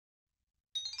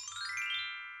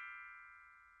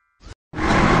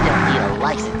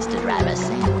license to drive a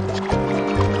sandwich.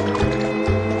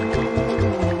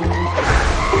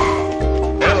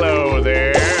 Hello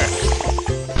there.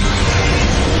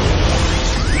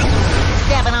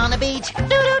 Stepping on the beach.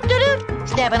 Doo-doo, doo-doo.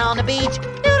 Stepping on the beach.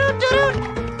 Doo-doo,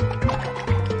 doo-doo.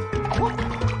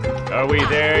 Are we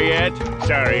there yet?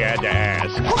 Sorry I had to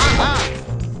ask.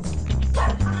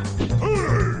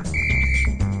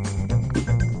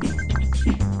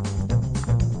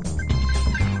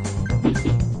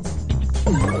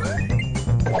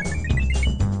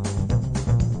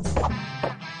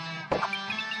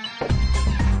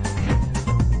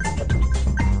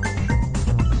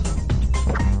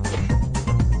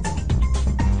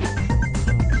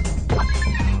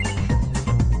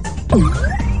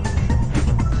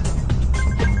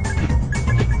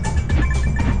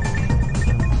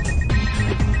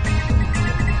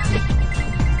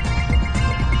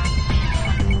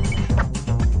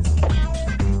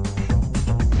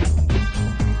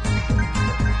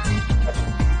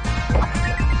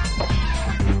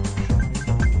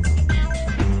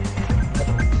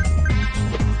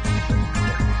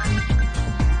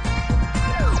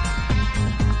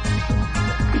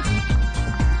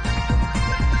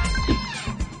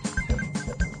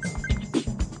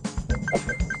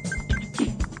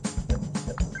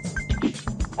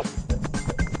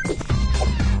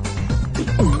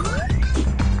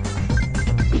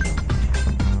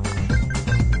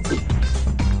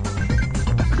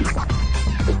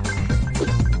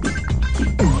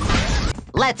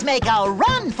 Let's make a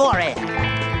run for it!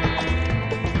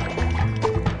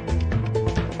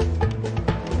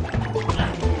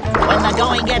 When the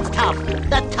going gets tough,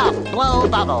 the tough blow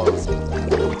bubbles.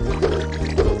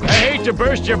 I hate to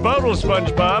burst your bubble,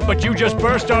 SpongeBob, but you just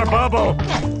burst our bubble.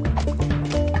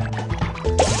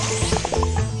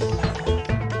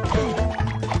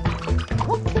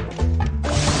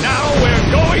 Now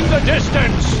we're going the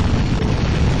distance!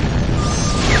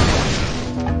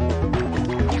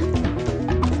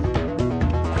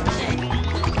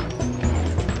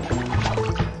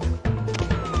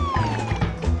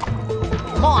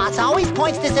 Moss always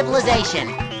points to civilization.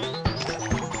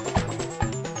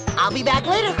 I'll be back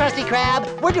later, Krusty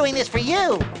Krab. We're doing this for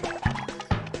you.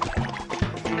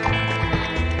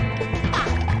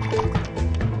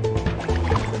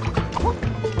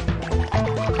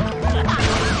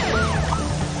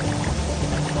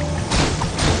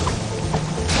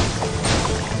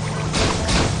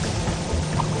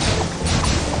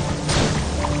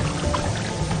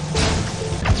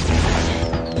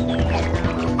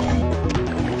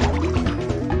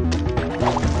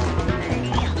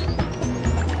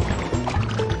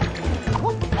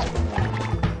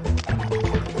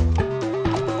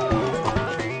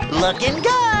 Looking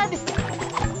good!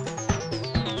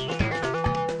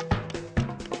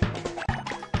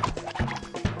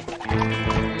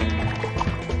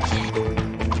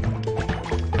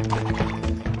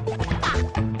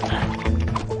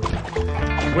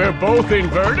 We're both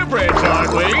invertebrates,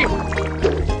 aren't we?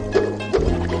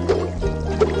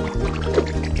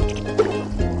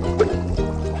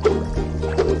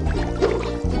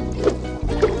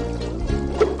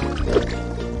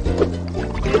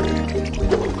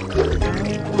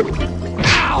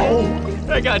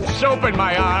 I got soap in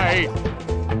my eye.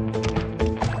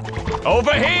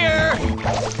 Over here!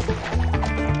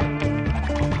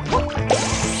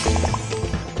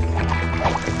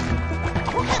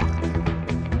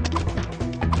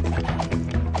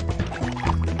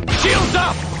 Shields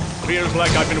up! Feels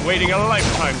like I've been waiting a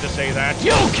lifetime to say that.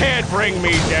 You can't bring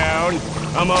me down.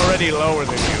 I'm already lower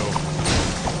than you.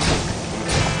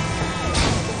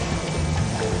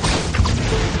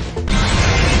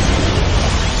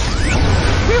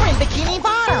 We're in Bikini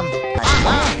Bottom!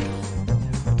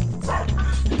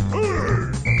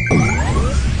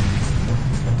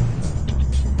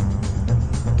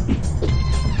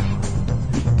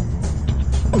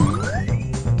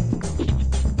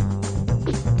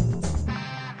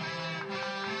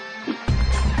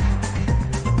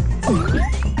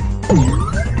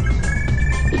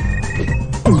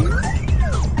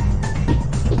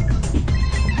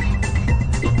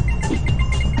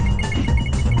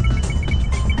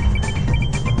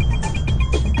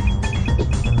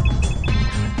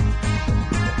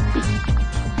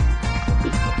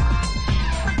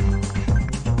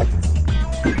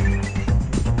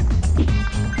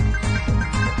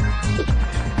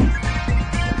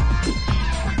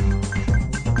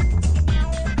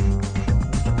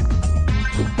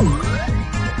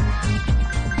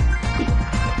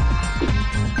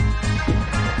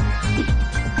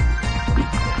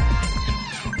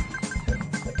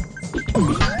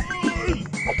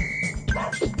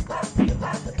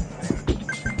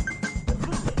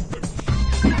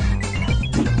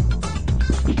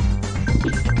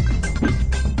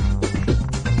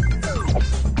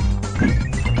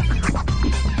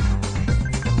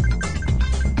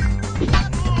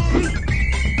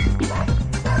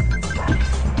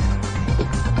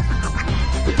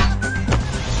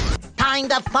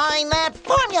 to find that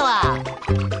formula.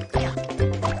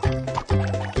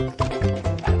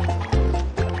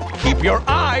 Keep your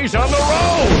eyes on the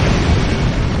road!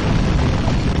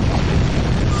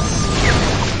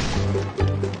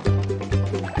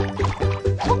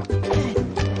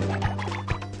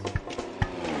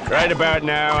 Right about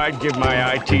now, I'd give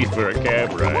my eye teeth for a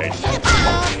cab ride.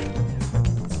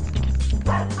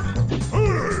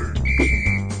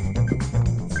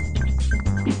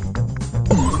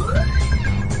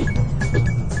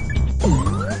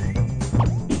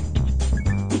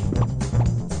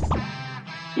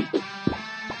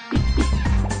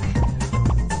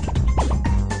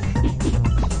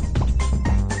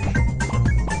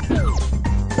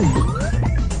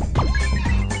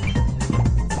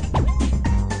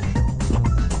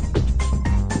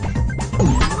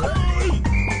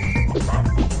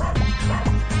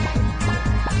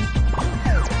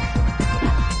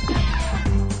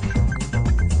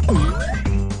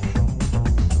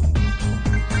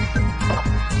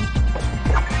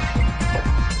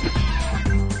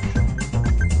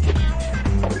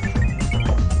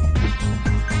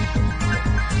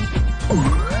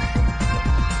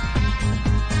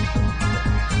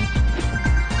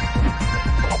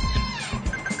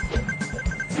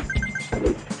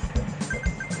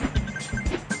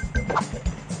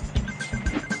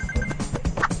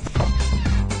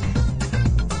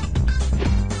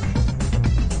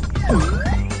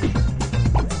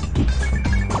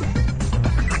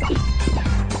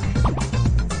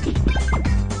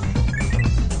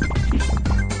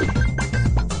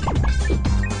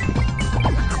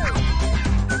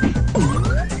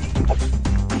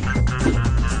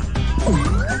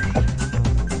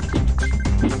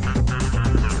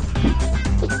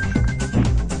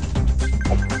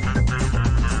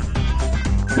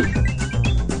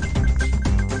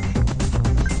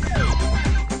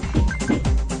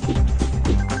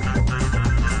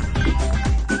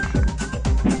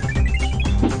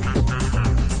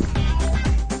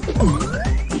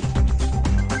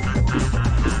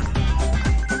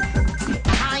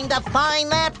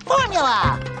 Find that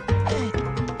formula!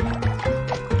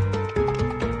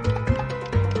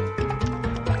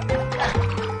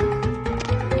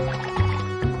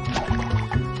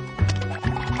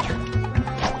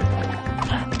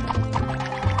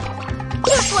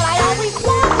 Just what I always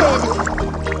wanted!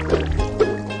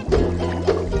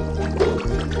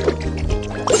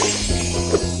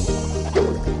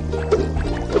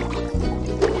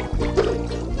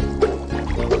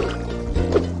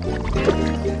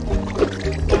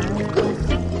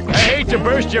 To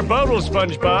burst your bubble,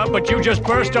 SpongeBob, but you just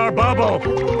burst our bubble.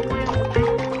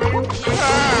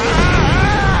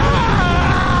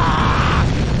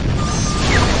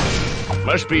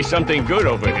 Must be something good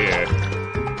over here.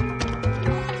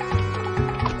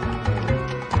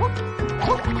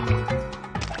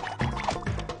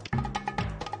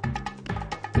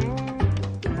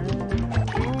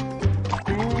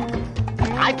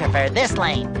 I prefer this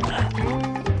lane.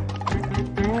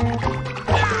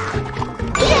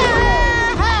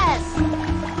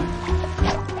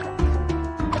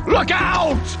 Look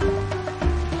out!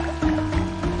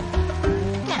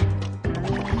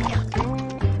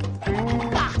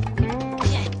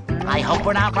 I hope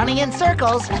we're not running in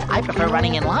circles. I prefer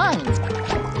running in lines.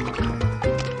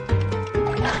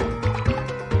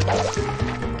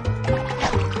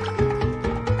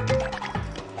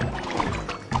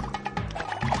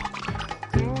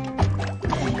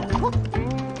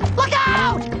 Look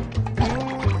out!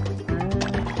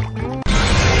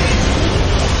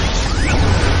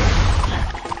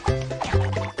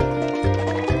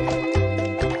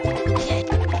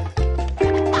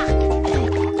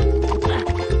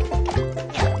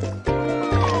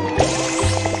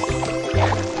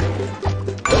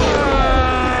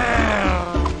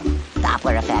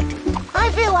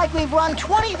 We've run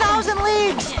 20,000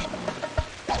 leagues!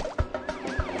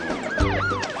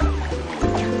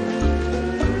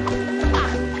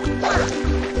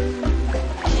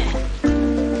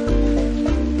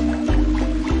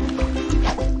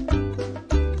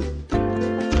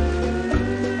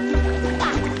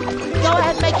 Go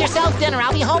ahead and make yourself dinner.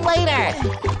 I'll be home later.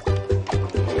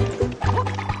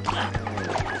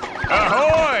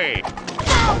 Ahoy!